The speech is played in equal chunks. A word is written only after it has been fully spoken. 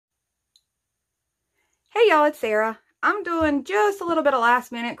Hey y'all, it's Sarah. I'm doing just a little bit of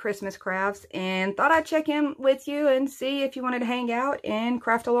last minute Christmas crafts and thought I'd check in with you and see if you wanted to hang out and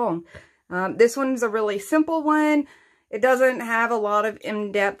craft along. This one's a really simple one. It doesn't have a lot of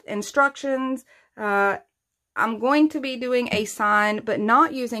in-depth instructions. I'm going to be doing a sign, but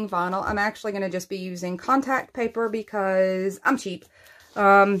not using vinyl. I'm actually going to just be using contact paper because I'm cheap.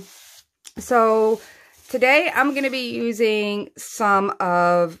 So today I'm going to be using some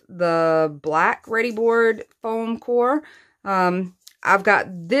of the black Readi-board foam core. I've got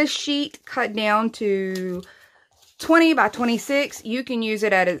this sheet cut down to 20 by 26. You can use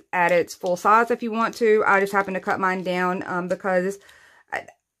it at its full size if you want to. I just happen to cut mine down because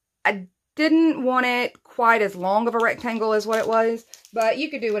I didn't want it quite as long of a rectangle as what it was, but you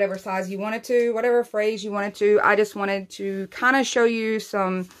could do whatever size you wanted to, whatever phrase you wanted to. I just wanted to kind of show you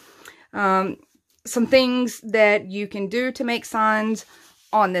some things that you can do to make signs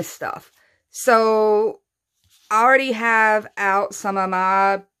on this stuff. So I already have out some of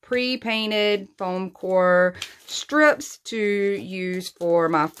my pre-painted foam core strips to use for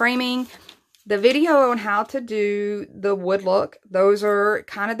my framing. The video on how to do the wood look, those are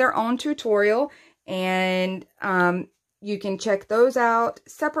kind of their own tutorial, and you can check those out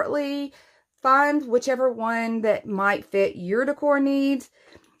separately. Find whichever one that might fit your decor needs.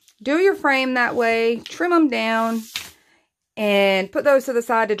 Do your frame that way, trim them down, and put those to the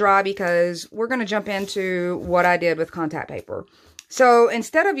side to dry because we're going to jump into what I did with contact paper. So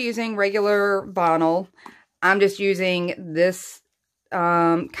instead of using regular vinyl, I'm just using this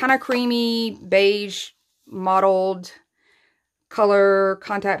kind of creamy beige mottled color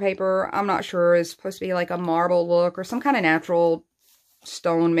contact paper. I'm not sure, it's supposed to be like a marble look or some kind of natural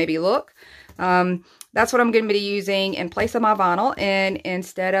stone maybe look. That's what I'm going to be using in place of my vinyl, and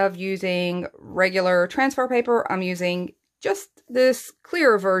instead of using regular transfer paper, I'm using just this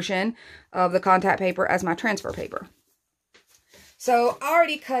clear version of the contact paper as my transfer paper. So I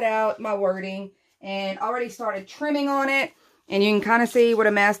already cut out my wording and already started trimming on it, and you can kind of see what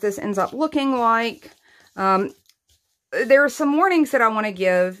a mess this ends up looking like. There are some warnings that I want to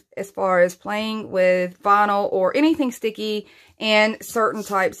give as far as playing with vinyl or anything sticky and certain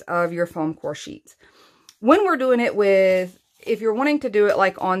types of your foam core sheets. When we're doing it with, if you're wanting to do it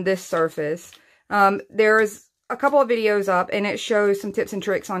like on this surface, there's a couple of videos up and it shows some tips and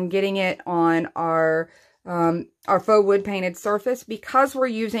tricks on getting it on our faux wood painted surface. Because we're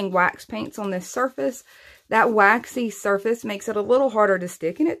using wax paints on this surface, that waxy surface makes it a little harder to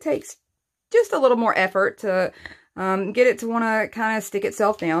stick, and it takes just a little more effort to get it to want to kind of stick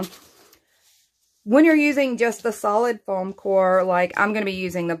itself down. When you're using just the solid foam core, like I'm going to be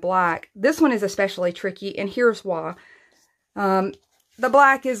using the black, this one is especially tricky, and here's why. The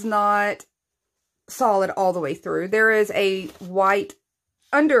black is not solid all the way through. There is a white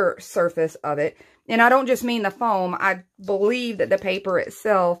undersurface of it, and I don't just mean the foam. I believe that the paper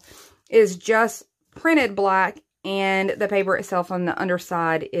itself is just printed black, and the paper itself on the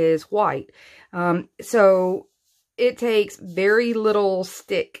underside is white. So it takes very little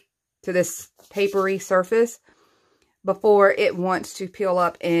stick to this papery surface before it wants to peel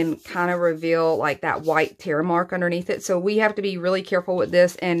up and kind of reveal like that white tear mark underneath it. So we have to be really careful with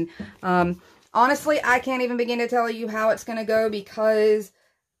this. And honestly, I can't even begin to tell you how it's going to go because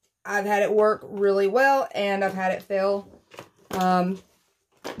I've had it work really well and I've had it fail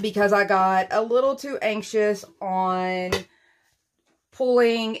because I got a little too anxious on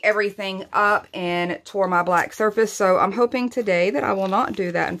pulling everything up and tore my black surface. So I'm hoping today that I will not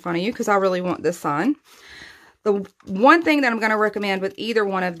do that in front of you because I really want this sign. The one thing that I'm going to recommend with either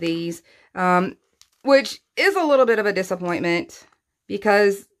one of these, which is a little bit of a disappointment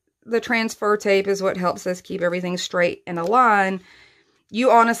because the transfer tape is what helps us keep everything straight and aligned,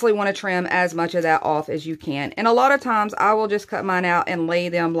 you honestly want to trim as much of that off as you can. And a lot of times I will just cut mine out and lay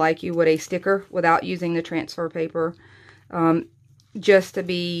them like you would a sticker without using the transfer paper. Just to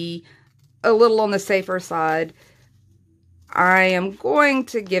be a little on the safer side. I am going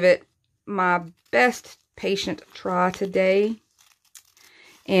to give it my best patient try today.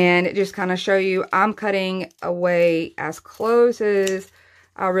 And just kind of show you, I'm cutting away as close as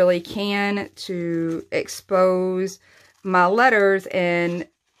I really can to expose my letters and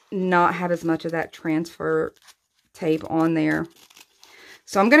not have as much of that transfer tape on there.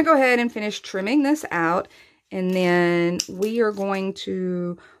 So I'm going to go ahead and finish trimming this out. And then we are going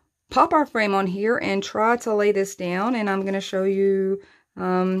to pop our frame on here and try to lay this down. And I'm going to show you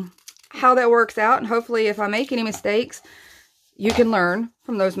how that works out. And hopefully if I make any mistakes, you can learn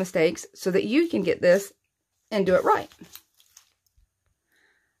from those mistakes so that you can get this and do it right.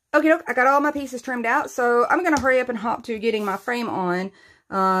 Okay, I got all my pieces trimmed out. So I'm going to hurry up and hop to getting my frame on.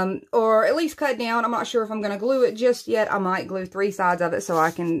 or at least cut down. I'm not sure if I'm going to glue it just yet. I might glue 3 sides of it so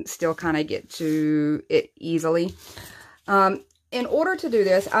I can still kind of get to it easily. In order to do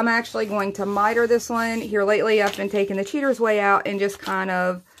this, I'm actually going to miter this one. Here lately, I've been taking the cheater's way out and just kind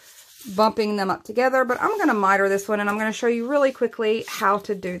of bumping them up together. But I'm going to miter this one, and I'm going to show you really quickly how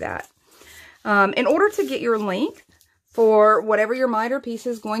to do that. In order to get your length for whatever your miter piece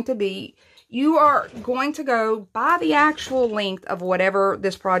is going to be, you are going to go by the actual length of whatever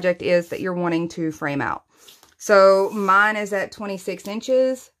this project is that you're wanting to frame out. So mine is at 26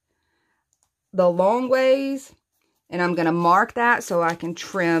 inches, the long ways. And I'm going to mark that so I can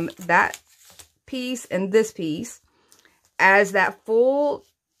trim that piece and this piece as that full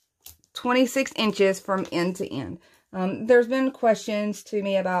 26 inches from end to end. There's been questions to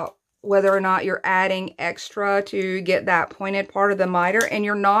me about whether or not you're adding extra to get that pointed part of the miter. And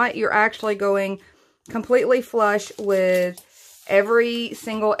you're not. You're actually going completely flush with every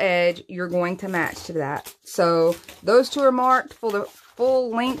single edge. You're going to match to that. So those two are marked for the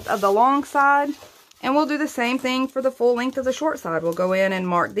full length of the long side. And we'll do the same thing for the full length of the short side. We'll go in and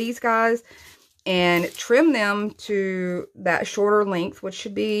mark these guys and trim them to that shorter length, which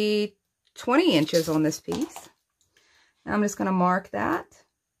should be 20 inches on this piece. Now I'm just going to mark that.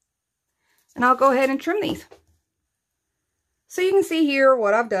 And I'll go ahead and trim these. So you can see here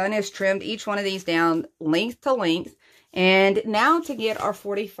what I've done is trimmed each one of these down length to length. And now to get our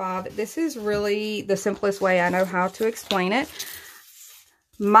 45, this is really the simplest way I know how to explain it.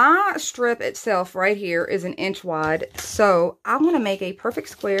 My strip itself right here is 1 inch wide, so I want to make a perfect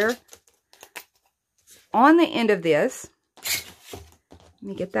square on the end of this. Let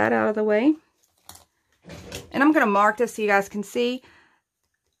me get that out of the way. And I'm going to mark this so you guys can see.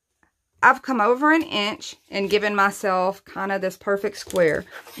 I've come over 1 inch and given myself kind of this perfect square.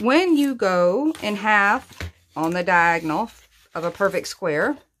 When you go in half on the diagonal of a perfect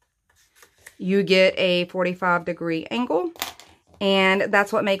square, you get a 45-degree angle. And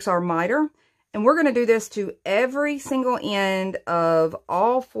that's what makes our miter. And we're going to do this to every single end of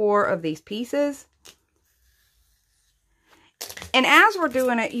all 4 of these pieces. And as we're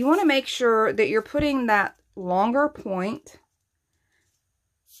doing it, you want to make sure that you're putting that longer point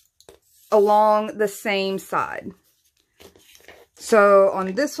along the same side. So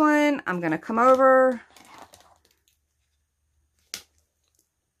on this one, I'm going to come over,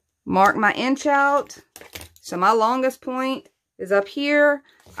 mark my inch out. So my longest point is up here.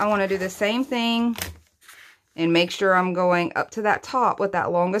 I want to do the same thing and make sure I'm going up to that top with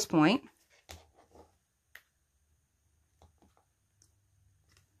that longest point.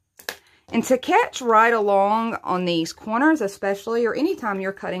 And to catch right along on these corners especially, or anytime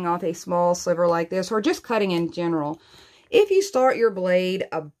you're cutting off a small sliver like this, or just cutting in general, if you start your blade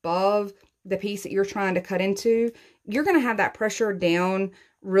above the piece that you're trying to cut into, you're going to have that pressure down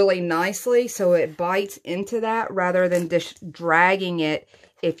really nicely so it bites into that rather than just dragging it.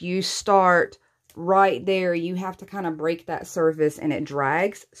 If you start right there, you have to kind of break that surface and it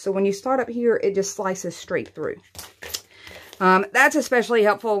drags. So when you start up here, it just slices straight through. That's especially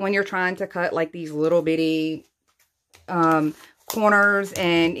helpful when you're trying to cut like these little bitty corners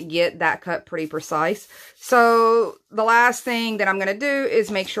and get that cut pretty precise. So the last thing that I'm going to do is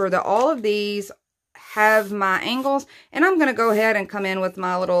make sure that all of these have my angles, and I'm going to go ahead and come in with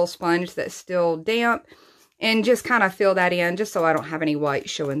my little sponge that's still damp and just kind of fill that in just so I don't have any white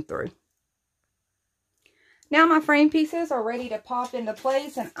showing through. Now my frame pieces are ready to pop into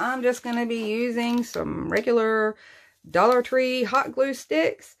place, and I'm just going to be using some regular Dollar Tree hot glue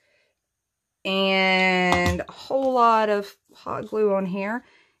sticks and a whole lot of hot glue on here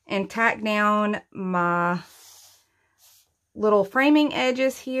and tack down my little framing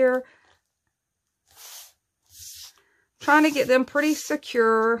edges here. Trying to get them pretty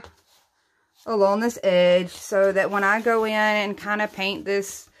secure along this edge so that when I go in and kind of paint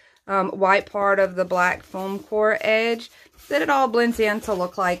this white part of the black foam core edge, that it all blends in to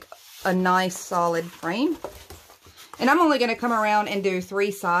look like a nice solid frame. And I'm only going to come around and do 3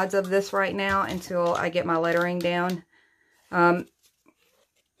 sides of this right now until I get my lettering down. And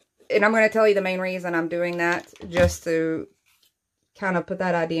I'm going to tell you the main reason I'm doing that, just to kind of put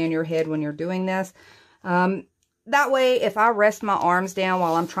that idea in your head when you're doing this. That way, if I rest my arms down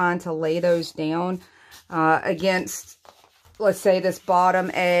while I'm trying to lay those down against, let's say, this bottom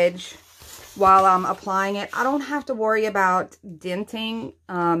edge while I'm applying it, I don't have to worry about denting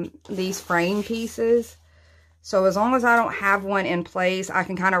these frame pieces. So as long as I don't have one in place, I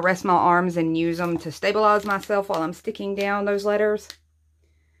can kind of rest my arms and use them to stabilize myself while I'm sticking down those letters.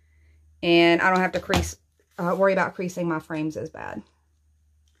 And I don't have to worry about creasing my frames as bad.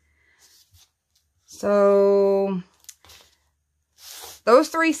 So those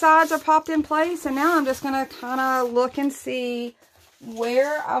 3 sides are popped in place. And now I'm just going to kind of look and see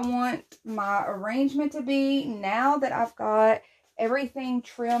where I want my arrangement to be now that I've got everything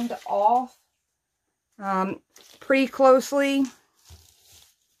trimmed off pretty closely.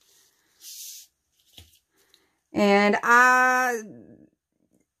 And I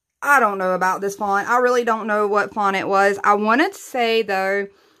don't know about this font. I really don't know what font it was. I wanted to say, though,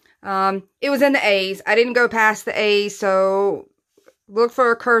 it was in the A's. I didn't go past the A's, so look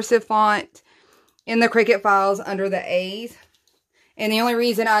for a cursive font in the Cricut files under the A's. And the only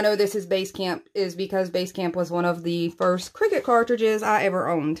reason I know this is Basecamp is because Basecamp was one of the first Cricut cartridges I ever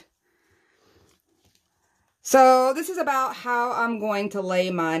owned. So this is about how I'm going to lay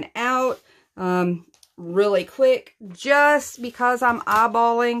mine out. Really quick, just because I'm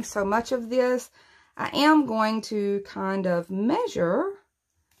eyeballing so much of this, I am going to kind of measure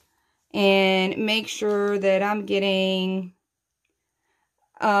and make sure that I'm getting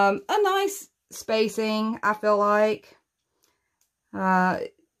a nice spacing. I feel like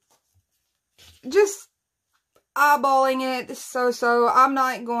just eyeballing it so I'm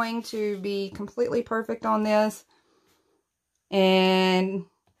not going to be completely perfect on this, and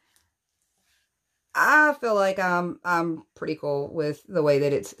I feel like I'm pretty cool with the way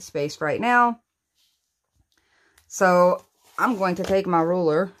that it's spaced right now. So I'm going to take my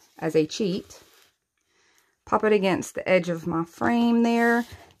ruler as a cheat, pop it against the edge of my frame there,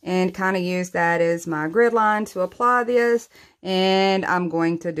 and kind of use that as my grid line to apply this. And I'm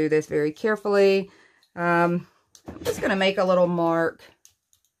going to do this very carefully. I'm just going to make a little mark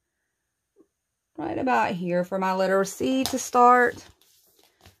right about here for my letter C to start.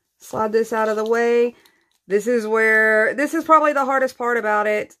 Slide this out of the way. This is probably the hardest part about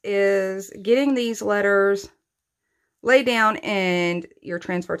it, is getting these letters laid down and your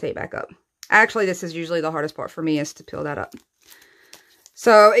transfer tape back up. Actually, this is usually the hardest part for me, is to peel that up.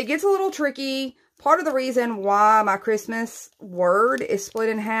 So it gets a little tricky. Part of the reason why my Christmas word is split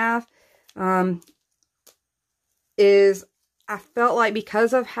in half is I felt like,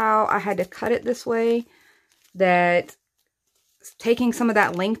 because of how I had to cut it this way, that taking some of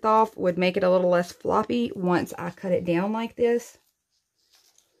that length off would make it a little less floppy once I cut it down like this.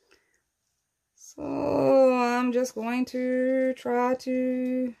 So I'm just going to try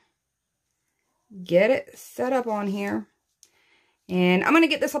to get it set up on here. And I'm going to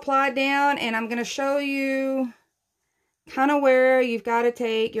get this applied down, and I'm going to show you kind of where you've got to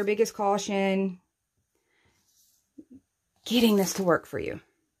take your biggest caution getting this to work for you.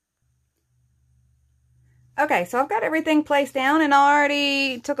 Okay, so I've got everything placed down, and I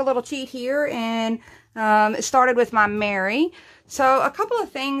already took a little cheat here and it started with my Mary. So a couple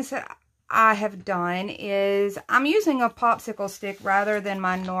of things that I have done is I'm using a popsicle stick rather than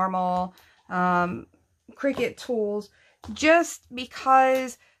my normal Cricut tools, just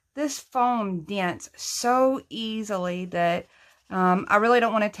because this foam dents so easily that I really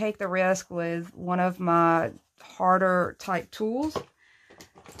don't want to take the risk with one of my harder type tools.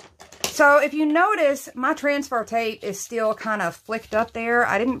 So if you notice, my transfer tape is still kind of flicked up there.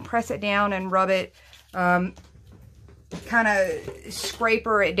 I didn't press it down and rub it, kind of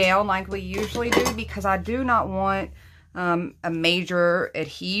scraper it down like we usually do, because I do not want a major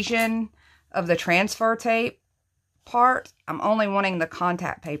adhesion of the transfer tape part. I'm only wanting the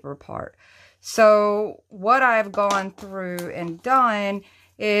contact paper part. So what I've gone through and done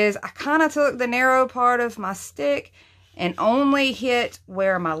is I kind of took the narrow part of my stick and only hit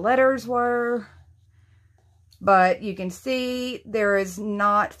where my letters were. But you can see there is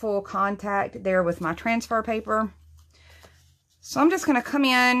not full contact there with my transfer paper. So I'm just going to come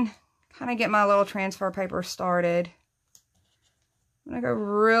in, kind of get my little transfer paper started. I'm going to go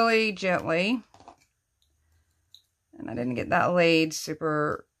really gently. And I didn't get that laid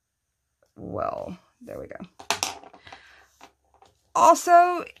super well. There we go.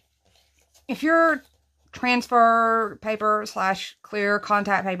 Also, if your transfer paper / clear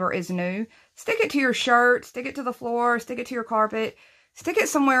contact paper is new, stick it to your shirt, stick it to the floor, stick it to your carpet, stick it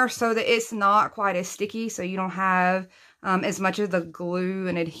somewhere so that it's not quite as sticky, so you don't have as much of the glue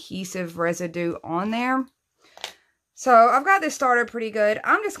and adhesive residue on there. So I've got this started pretty good.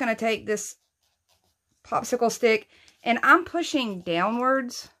 I'm just going to take this popsicle stick and I'm pushing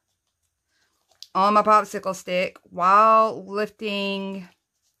downwards on my popsicle stick while lifting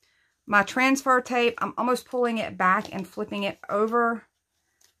my transfer tape. I'm almost pulling it back and flipping it over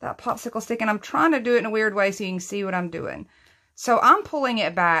that popsicle stick. And I'm trying to do it in a weird way so you can see what I'm doing. So I'm pulling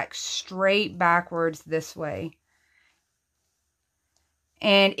it back straight backwards this way.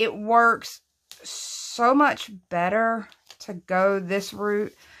 And it works so much better to go this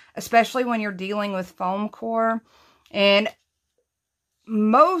route, especially when you're dealing with foam core. And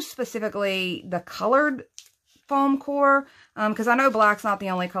most specifically the colored foam core, because I know black's not the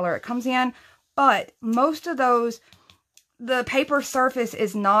only color it comes in, but most of those, the paper surface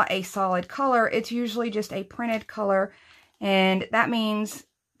is not a solid color. It's usually just a printed color, and that means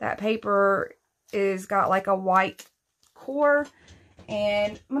that paper is got like a white core.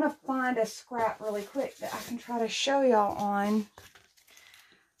 And I'm going to find a scrap really quick that I can try to show y'all on.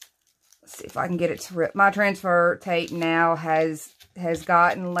 Let's see if I can get it to rip. My transfer tape now has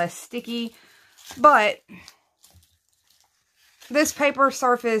gotten less sticky, but this paper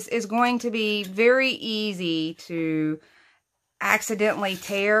surface is going to be very easy to accidentally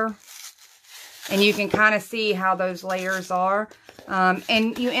tear. And you can kind of see how those layers are.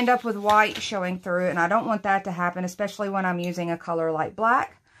 And you end up with white showing through, and I don't want that to happen, especially when I'm using a color like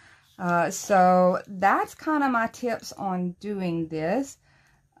black. So that's kind of my tips on doing this.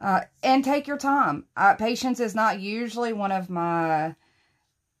 And take your time. Patience is not usually one of my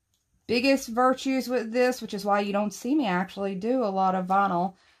biggest virtues with this, which is why you don't see me actually do a lot of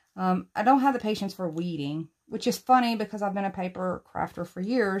vinyl. I don't have the patience for weeding, which is funny because I've been a paper crafter for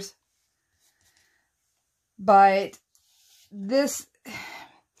years. But this,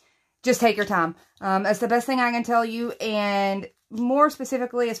 just take your time. That's the best thing I can tell you. And more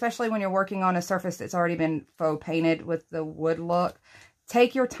specifically, especially when you're working on a surface that's already been faux painted with the wood look,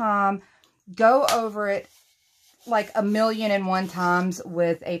 take your time, go over it like 1,000,001 times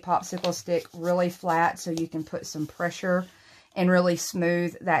with a popsicle stick really flat so you can put some pressure and really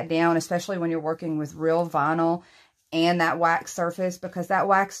smooth that down, especially when you're working with real vinyl and that wax surface, because that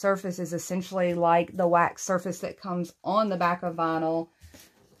wax surface is essentially like the wax surface that comes on the back of vinyl.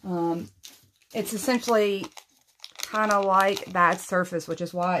 It's essentially kind of like that surface, which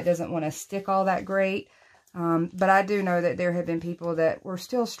is why it doesn't want to stick all that great. But I do know that there have been people that were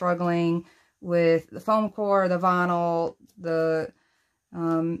still struggling with the foam core, the vinyl, the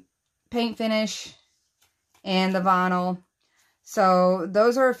paint finish, and the vinyl. So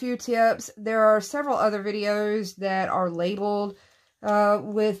those are a few tips. There are several other videos that are labeled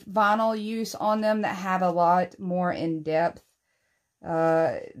with vinyl use on them that have a lot more in-depth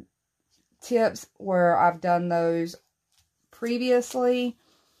tips where I've done those previously.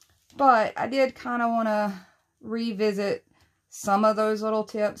 But I did kind of want to revisit some of those little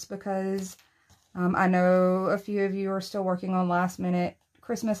tips because I know a few of you are still working on last-minute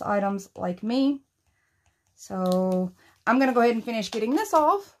Christmas items like me. So I'm going to go ahead and finish getting this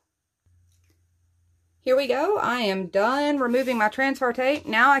off. Here we go. I am done removing my transfer tape.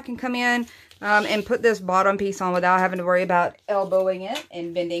 Now I can come in and put this bottom piece on without having to worry about elbowing it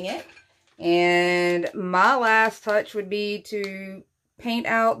and bending it. And my last touch would be to paint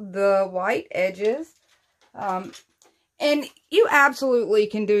out the white edges. And you absolutely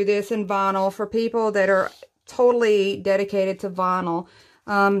can do this in vinyl for people that are totally dedicated to vinyl.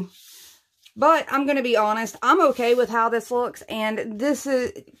 But I'm going to be honest, I'm okay with how this looks, and this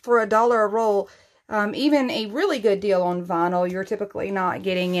is for $1 a roll. Even a really good deal on vinyl, you're typically not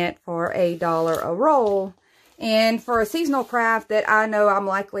getting it for $1 a roll. And for a seasonal craft that I know I'm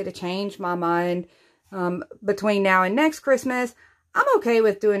likely to change my mind between now and next Christmas, I'm okay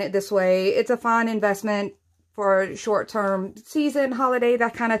with doing it this way. It's a fine investment for short-term season, holiday,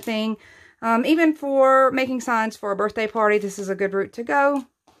 that kind of thing. Even for making signs for a birthday party, this is a good route to go.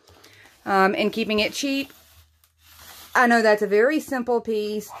 And keeping it cheap. I know that's a very simple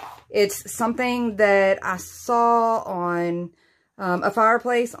piece. It's something that I saw on a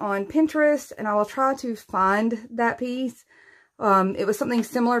fireplace on Pinterest, and I will try to find that piece. It was something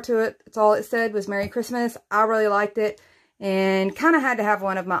similar to it. It's all it said was Merry Christmas. I really liked it and kind of had to have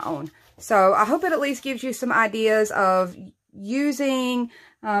one of my own. So I hope it at least gives you some ideas of using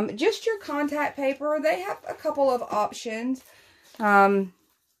just your contact paper. They have a couple of options.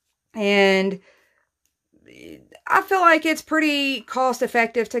 And I feel like it's pretty cost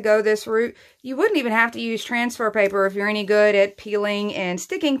effective to go this route. You wouldn't even have to use transfer paper if you're any good at peeling and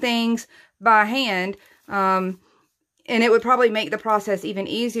sticking things by hand. And it would probably make the process even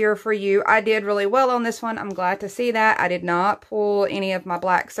easier for you. I did really well on this one. I'm glad to see that. I did not pull any of my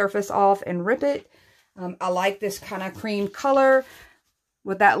black surface off and rip it. I like this kind of cream color.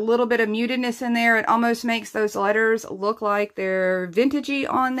 With that little bit of mutedness in there, it almost makes those letters look like they're vintagey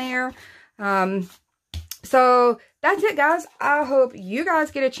on there. So that's it, guys. I hope you guys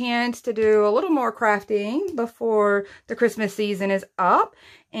get a chance to do a little more crafting before the Christmas season is up.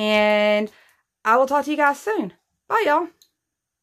 And I will talk to you guys soon. Bye, y'all.